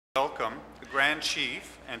Welcome the Grand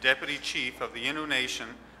Chief and Deputy Chief of the Innu Nation,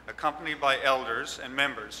 accompanied by elders and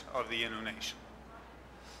members of the Innu Nation.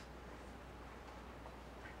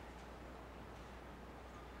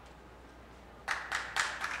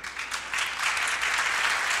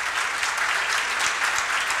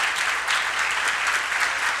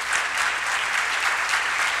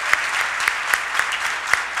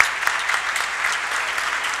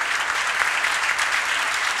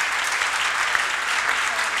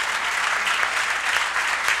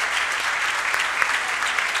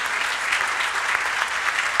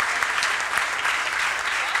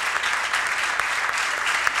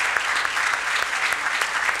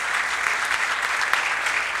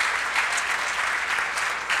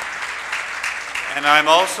 And I'm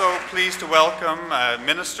also pleased to welcome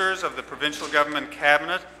ministers of the Provincial Government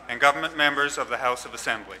Cabinet and government members of the House of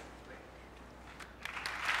Assembly.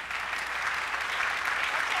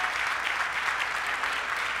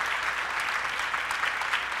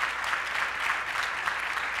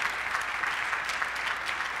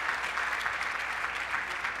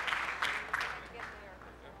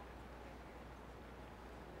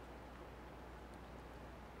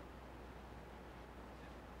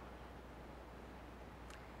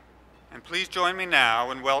 And please join me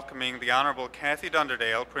now in welcoming the Honourable Cathy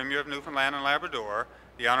Dunderdale, Premier of Newfoundland and Labrador,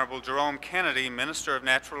 the Honourable Jerome Kennedy, Minister of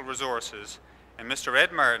Natural Resources, and Mr.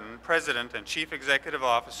 Ed Martin, President and Chief Executive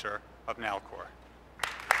Officer of NALCOR.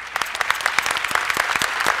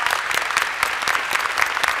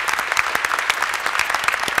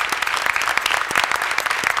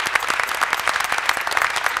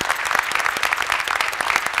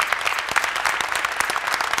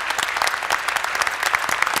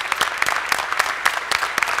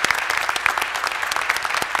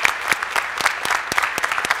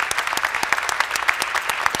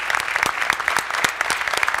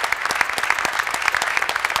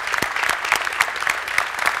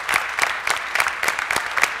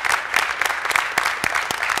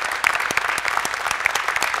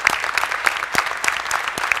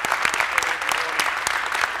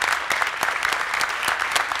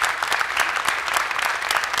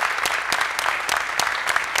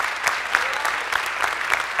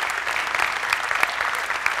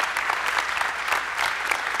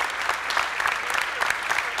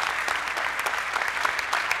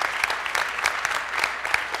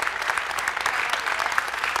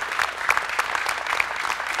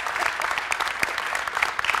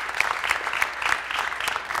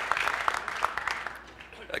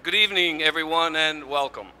 Good evening, everyone, and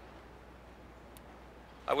welcome.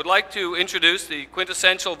 I would like to introduce the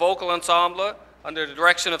quintessential vocal ensemble under the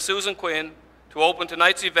direction of Susan Quinn to open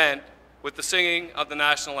tonight's event with the singing of the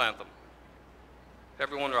national anthem.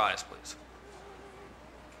 Everyone rise, please.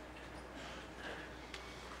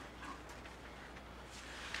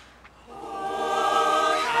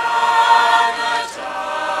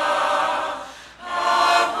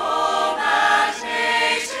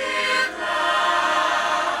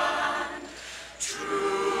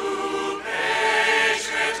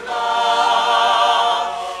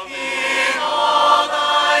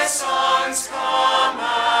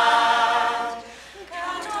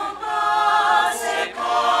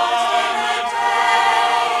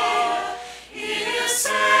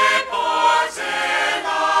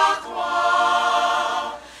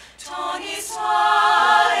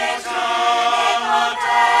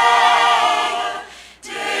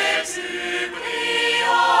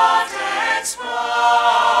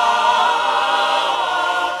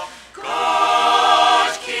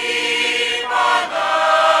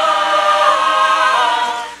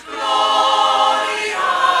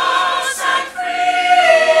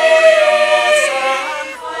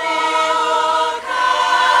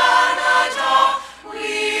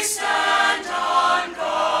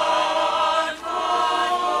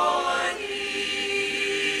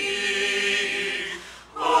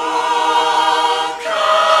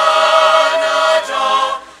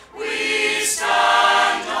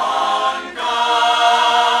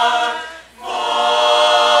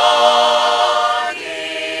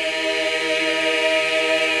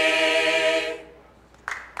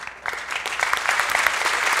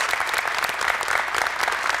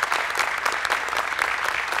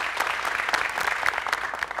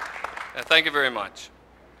 Thank you very much.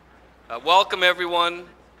 Welcome, everyone,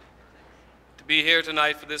 to be here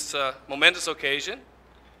tonight for this momentous occasion.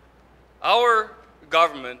 Our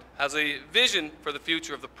government has a vision for the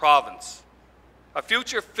future of the province, a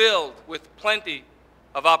future filled with plenty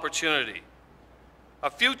of opportunity, a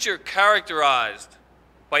future characterized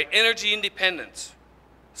by energy independence,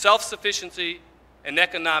 self-sufficiency, and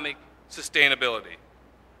economic sustainability.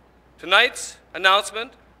 Tonight's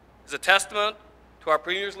announcement is a testament to our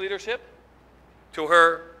Premier's leadership, to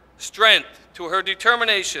her strength, to her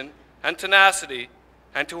determination and tenacity,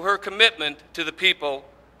 and to her commitment to the people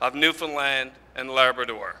of Newfoundland and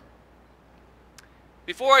Labrador.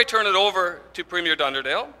 Before I turn it over to Premier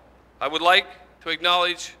Dunderdale, I would like to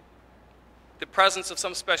acknowledge the presence of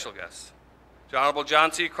some special guests. The Honourable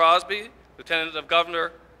John C. Crosbie, Lieutenant of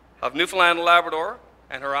Governor of Newfoundland and Labrador,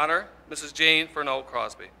 and Her Honour, Mrs. Jane Furneaux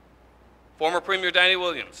Crosbie. Former Premier Danny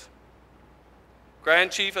Williams,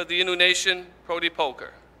 Grand Chief of the Innu Nation, Prody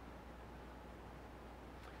Poker.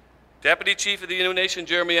 Deputy Chief of the Innu Nation,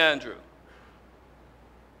 Jeremy Andrew.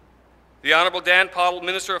 The Honourable Dan Pottle,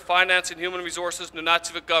 Minister of Finance and Human Resources,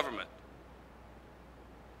 Nunatsiavut Government.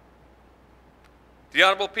 The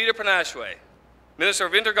Honourable Peter Panashwe, Minister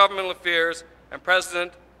of Intergovernmental Affairs and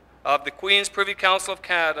President of the Queen's Privy Council of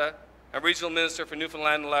Canada and Regional Minister for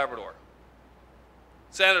Newfoundland and Labrador.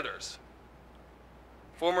 Senators,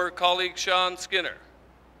 former colleague Sean Skinner.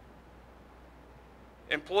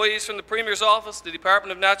 Employees from the Premier's Office, the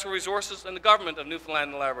Department of Natural Resources, and the Government of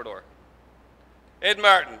Newfoundland and Labrador. Ed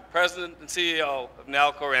Martin, President and CEO of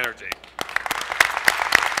Nalcor Energy.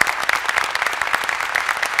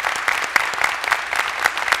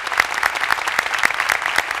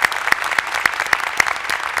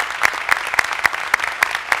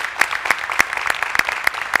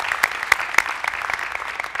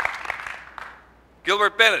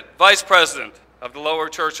 Gilbert Bennett, Vice President of the Lower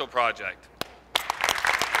Churchill Project.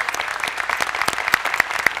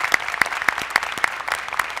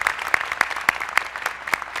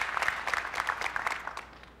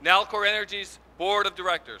 Nalcor Energy's Board of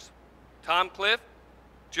Directors, Tom Cliff,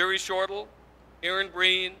 Jerry Shortle, Aaron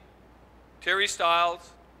Breen, Terry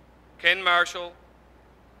Stiles, Ken Marshall,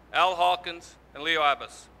 Al Hawkins, and Leo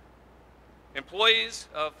Abbas. Employees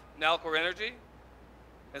of Nalcor Energy,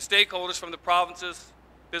 and stakeholders from the province's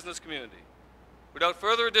business community. Without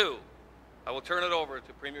further ado, I will turn it over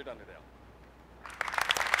to Premier Dunderdale.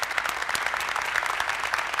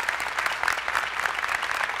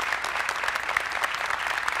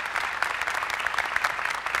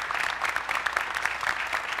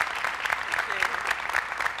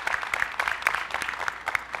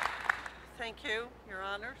 Thank you, Your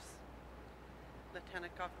Honours,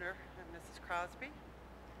 Lieutenant Governor and Mrs. Crosbie,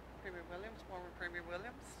 Premier Williams, former Premier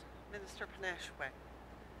Williams, Minister Panashwe,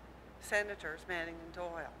 Senators Manning and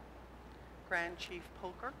Doyle, Grand Chief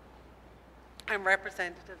Poker, and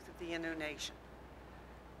representatives of the Innu Nation,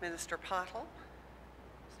 Minister Pottle,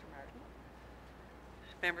 Mr. Martin,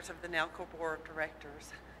 members of the Nalcor Board of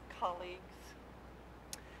Directors, colleagues,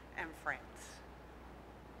 and friends.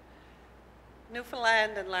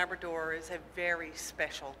 Newfoundland and Labrador is a very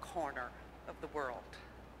special corner of the world.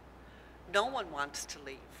 No one wants to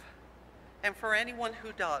leave. And for anyone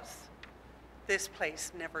who does, this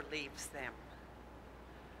place never leaves them.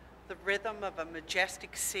 The rhythm of a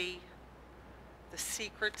majestic sea, the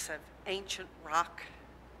secrets of ancient rock,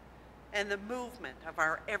 and the movement of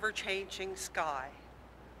our ever-changing sky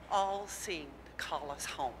all seem to call us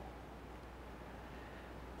home.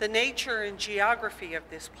 The nature and geography of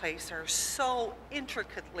this place are so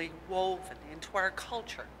intricately woven into our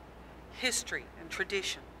culture, history, and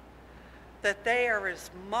tradition that they are as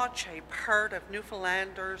much a part of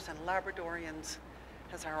Newfoundlanders and Labradorians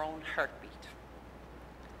as our own heartbeat.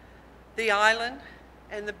 The island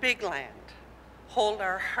and the big land hold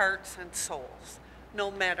our hearts and souls, no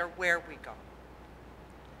matter where we go.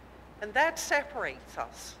 And that separates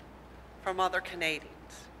us from other Canadians.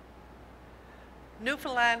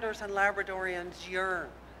 Newfoundlanders and Labradorians yearn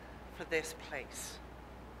for this place.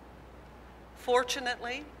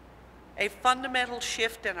 Fortunately, a fundamental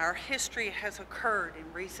shift in our history has occurred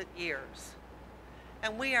in recent years,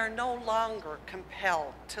 and we are no longer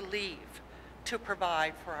compelled to leave to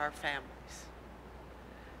provide for our families.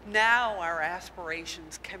 Now our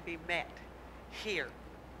aspirations can be met here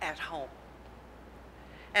at home.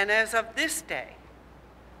 And as of this day,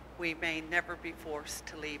 we may never be forced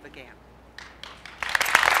to leave again.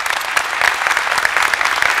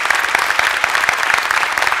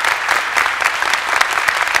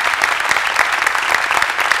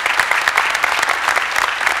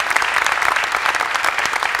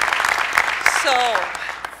 So,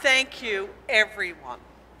 thank you everyone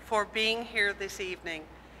for being here this evening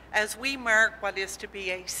as we mark what is to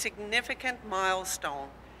be a significant milestone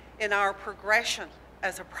in our progression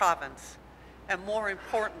as a province, and more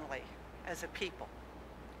importantly, as a people.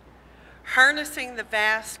 Harnessing the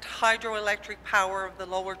vast hydroelectric power of the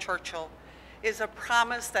Lower Churchill is a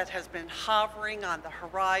promise that has been hovering on the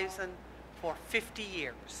horizon for 50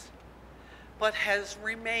 years, but has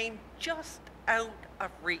remained just out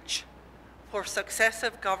of reach for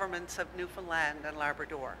successive governments of Newfoundland and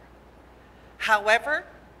Labrador. However,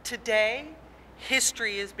 today,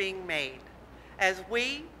 history is being made as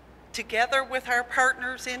we, together with our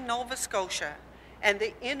partners in Nova Scotia and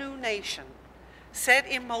the Innu Nation, set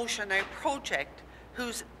in motion a project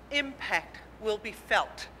whose impact will be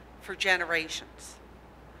felt for generations.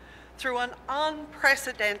 Through an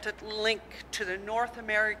unprecedented link to the North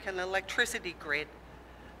American electricity grid,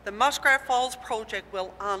 the Muskrat Falls project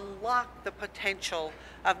will unlock the potential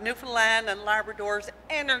of Newfoundland and Labrador's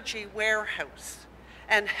energy warehouse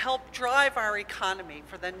and help drive our economy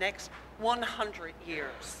for the next 100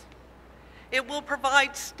 years. It will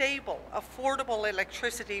provide stable, affordable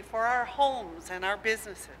electricity for our homes and our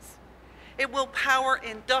businesses. It will power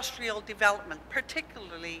industrial development,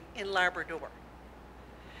 particularly in Labrador.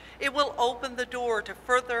 It will open the door to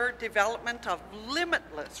further development of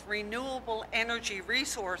limitless renewable energy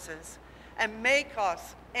resources and make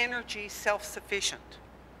us energy self-sufficient.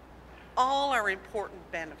 All are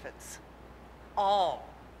important benefits. All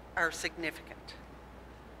are significant.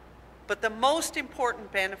 But the most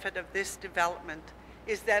important benefit of this development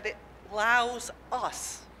is that it allows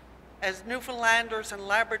us, as Newfoundlanders and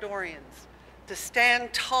Labradorians, to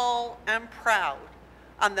stand tall and proud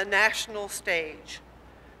on the national stage,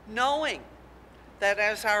 knowing that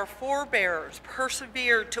as our forebears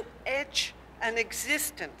persevered to etch an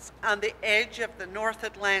existence on the edge of the North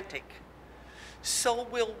Atlantic, so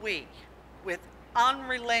will we, with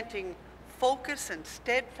unrelenting focus and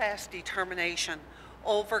steadfast determination,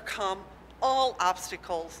 overcome all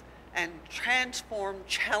obstacles and transform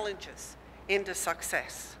challenges into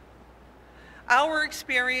success. Our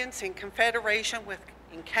experience in Confederation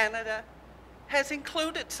in Canada has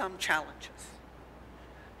included some challenges.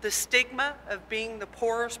 The stigma of being the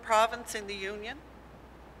poorest province in the Union,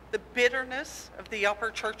 the bitterness of the Upper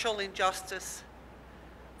Churchill injustice,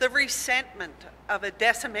 the resentment of a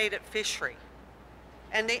decimated fishery,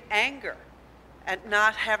 and the anger at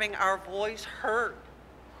not having our voice heard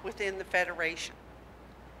within the Federation.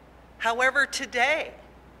 However, today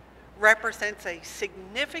represents a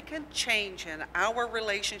significant change in our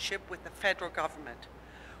relationship with the federal government.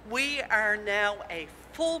 We are now a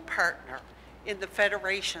full partner in the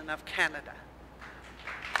Federation of Canada.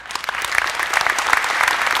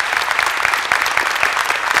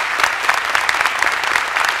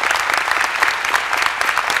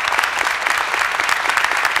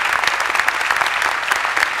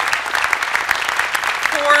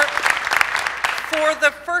 For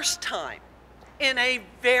the first time in a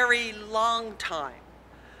very long time,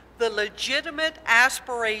 the legitimate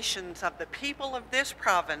aspirations of the people of this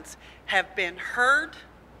province have been heard,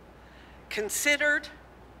 considered,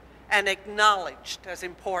 and acknowledged as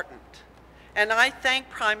important. And I thank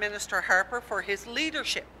Prime Minister Harper for his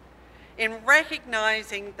leadership in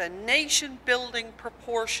recognizing the nation-building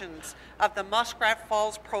proportions of the Muskrat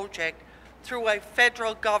Falls project through a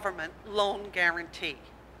federal government loan guarantee.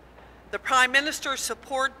 The Prime Minister's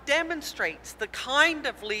support demonstrates the kind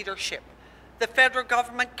of leadership the federal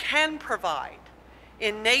government can provide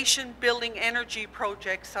in nation-building energy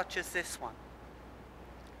projects such as this one.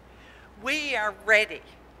 We are ready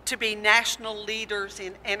to be national leaders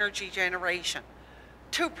in energy generation,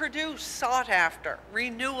 to produce sought-after,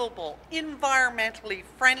 renewable, environmentally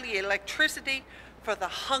friendly electricity for the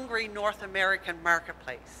hungry North American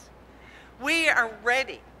marketplace. We are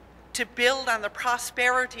ready to build on the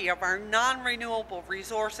prosperity of our non-renewable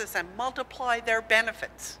resources and multiply their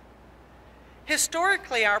benefits.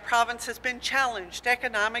 Historically, our province has been challenged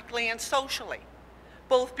economically and socially,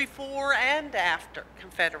 both before and after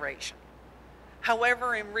Confederation.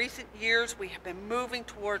 However, in recent years, we have been moving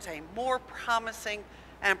towards a more promising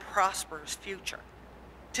and prosperous future.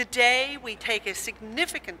 Today, we take a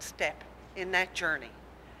significant step in that journey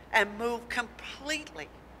and move completely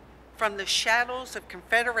from the shadows of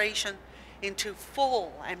Confederation into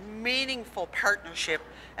full and meaningful partnership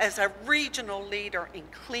as a regional leader in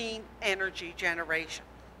clean energy generation.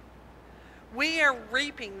 We are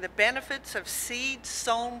reaping the benefits of seeds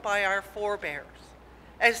sown by our forebears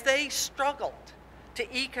as they struggled to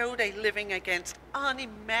eke out a living against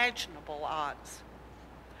unimaginable odds.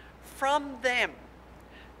 From them,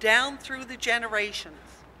 down through the generations,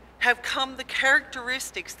 have come the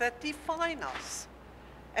characteristics that define us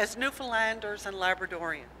as Newfoundlanders and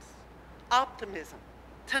Labradorians: optimism,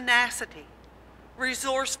 tenacity,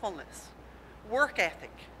 resourcefulness, work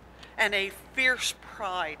ethic, and a fierce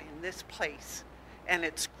pride in this place and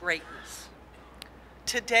its greatness.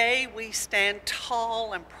 Today, we stand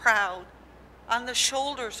tall and proud on the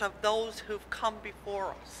shoulders of those who've come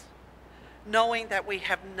before us, knowing that we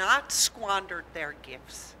have not squandered their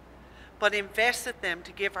gifts, but invested them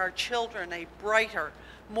to give our children a brighter,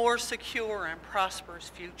 more secure and prosperous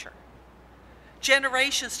future.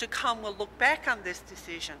 Generations to come will look back on this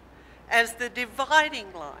decision as the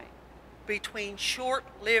dividing line between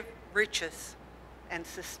short-lived riches and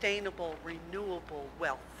sustainable, renewable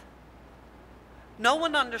wealth. No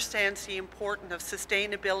one understands the importance of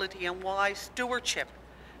sustainability and wise stewardship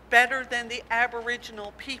better than the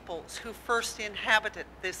Aboriginal peoples who first inhabited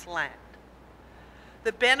this land.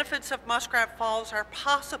 The benefits of Muskrat Falls are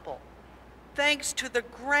possible thanks to the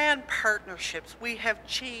grand partnerships we have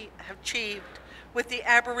achieved with the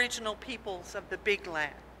Aboriginal peoples of the Big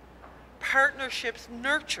Land. Partnerships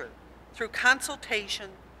nurtured through consultation,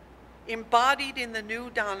 embodied in the New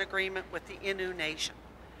Dawn Agreement with the Innu Nation,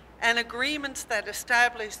 and agreements that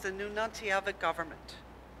establish the Nunantiava government.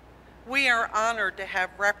 We are honored to have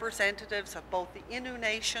representatives of both the Innu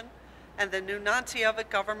Nation and the Nunantiava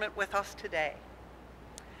government with us today.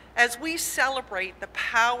 As we celebrate the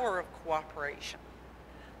power of cooperation,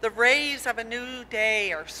 the rays of a new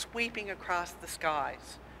day are sweeping across the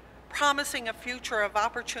skies, promising a future of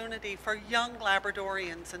opportunity for young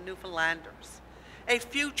Labradorians and Newfoundlanders, a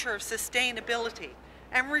future of sustainability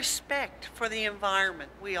and respect for the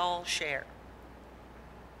environment we all share.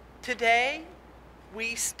 Today,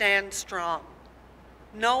 we stand strong,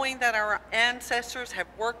 knowing that our ancestors have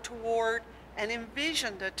worked toward and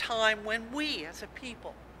envisioned a time when we, as a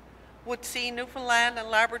people, would see Newfoundland and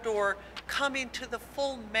Labrador come into the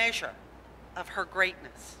full measure of her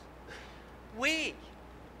greatness. We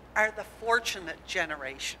are the fortunate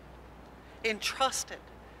generation, entrusted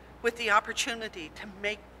with the opportunity to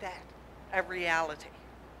make that a reality.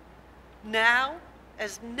 Now,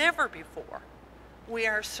 as never before, we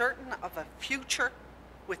are certain of a future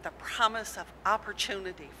with the promise of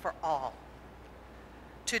opportunity for all.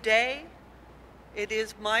 Today, it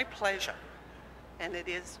is my pleasure and it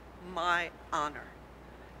is my honor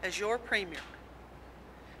as your Premier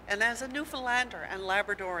and as a Newfoundlander and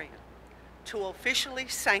Labradorian to officially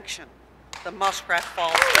sanction the Muskrat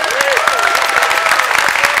Falls.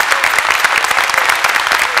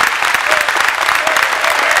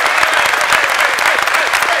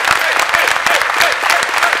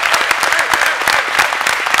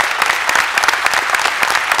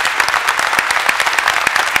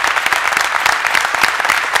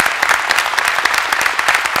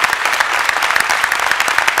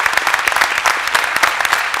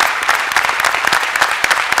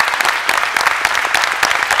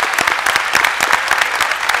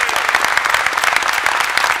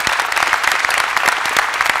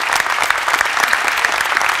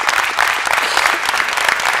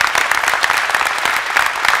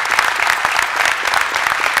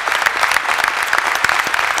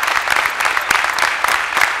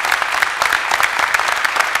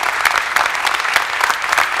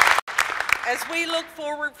 As we look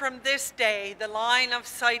forward from this day, the line of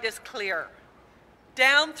sight is clear.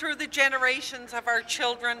 Down through the generations of our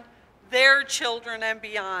children, their children, and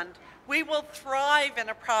beyond, we will thrive in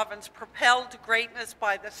a province propelled to greatness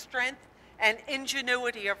by the strength and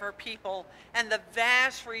ingenuity of her people and the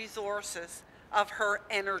vast resources of her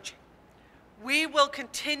energy. We will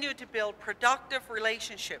continue to build productive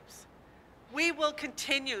relationships. We will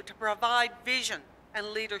continue to provide vision and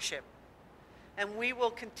leadership. And we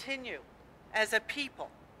will continue as a people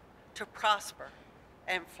to prosper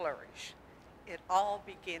and flourish. It all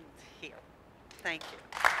begins here. Thank you.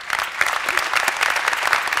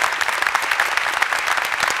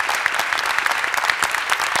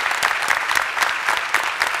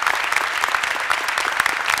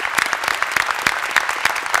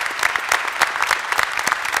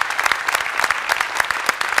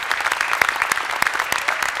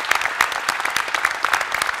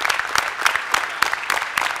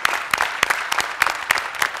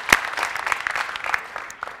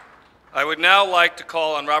 I would now like to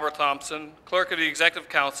call on Robert Thompson, Clerk of the Executive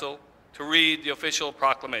Council, to read the official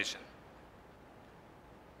proclamation.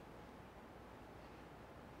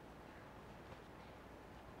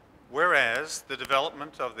 Whereas the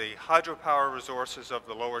development of the hydropower resources of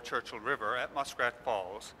the Lower Churchill River at Muskrat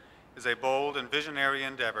Falls is a bold and visionary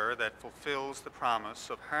endeavor that fulfills the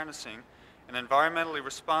promise of harnessing an environmentally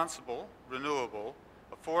responsible, renewable,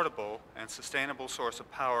 affordable, and sustainable source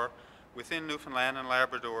of power within Newfoundland and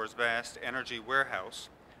Labrador's vast energy warehouse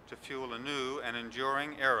to fuel a new and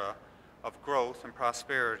enduring era of growth and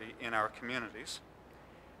prosperity in our communities.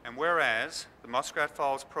 And whereas the Muskrat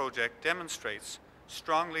Falls project demonstrates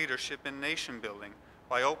strong leadership in nation building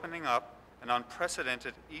by opening up an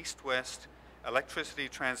unprecedented east-west electricity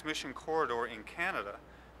transmission corridor in Canada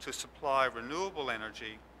to supply renewable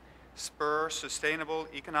energy, spur sustainable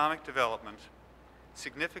economic development,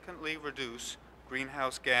 significantly reduce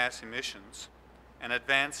greenhouse gas emissions, and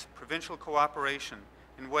advance provincial cooperation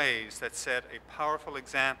in ways that set a powerful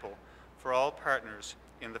example for all partners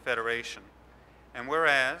in the Federation. And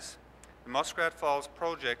whereas the Muskrat Falls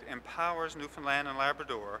project empowers Newfoundland and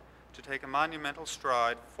Labrador to take a monumental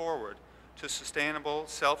stride forward to sustainable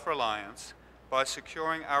self-reliance by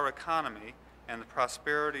securing our economy and the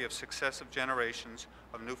prosperity of successive generations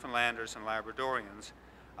of Newfoundlanders and Labradorians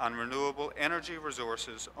on renewable energy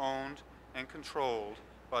resources owned and controlled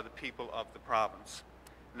by the people of the province.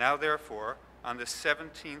 Now, therefore, on this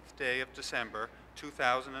 17th day of December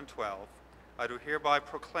 2012, I do hereby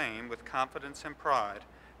proclaim with confidence and pride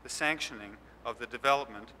the sanctioning of the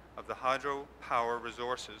development of the hydropower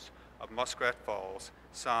resources of Muskrat Falls,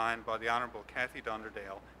 signed by the Honourable Cathy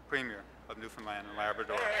Dunderdale, Premier of Newfoundland and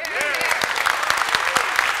Labrador.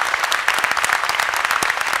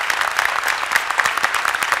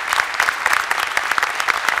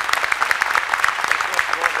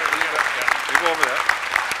 Go over that.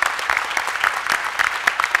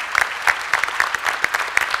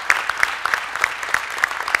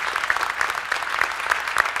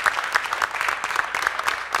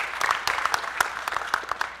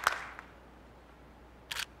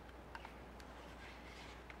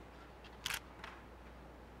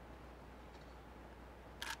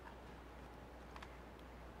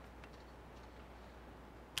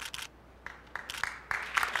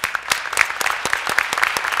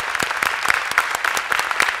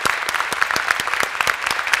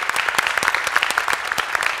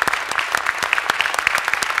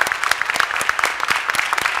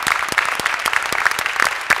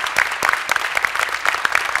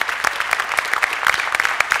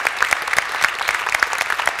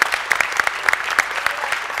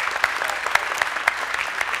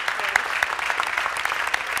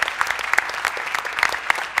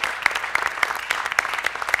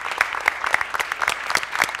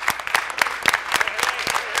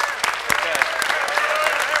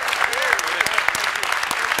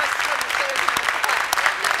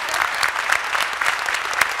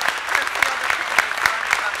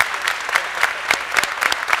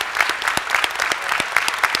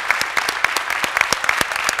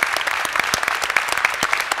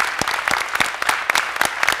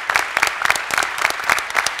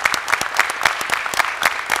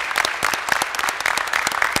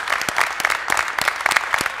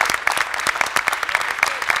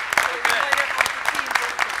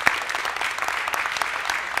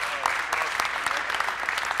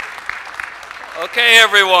 Okay,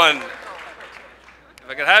 everyone, if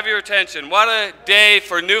I could have your attention, what a day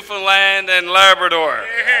for Newfoundland and Labrador.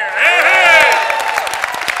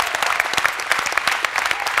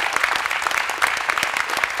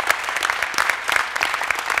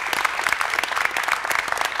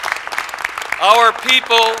 Our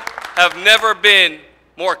people have never been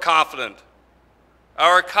more confident.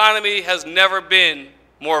 Our economy has never been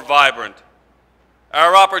more vibrant.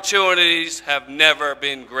 Our opportunities have never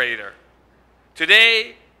been greater.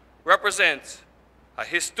 Today represents a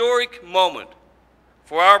historic moment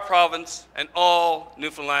for our province and all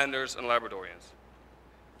Newfoundlanders and Labradorians.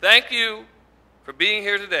 Thank you for being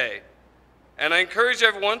here today, and I encourage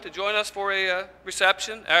everyone to join us for a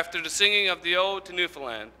reception after the singing of the Ode to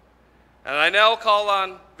Newfoundland. And I now call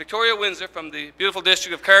on Victoria Windsor from the beautiful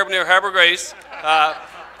district of Carbonear Harbour Grace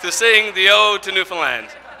to sing the Ode to Newfoundland.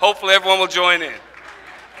 Hopefully everyone will join in.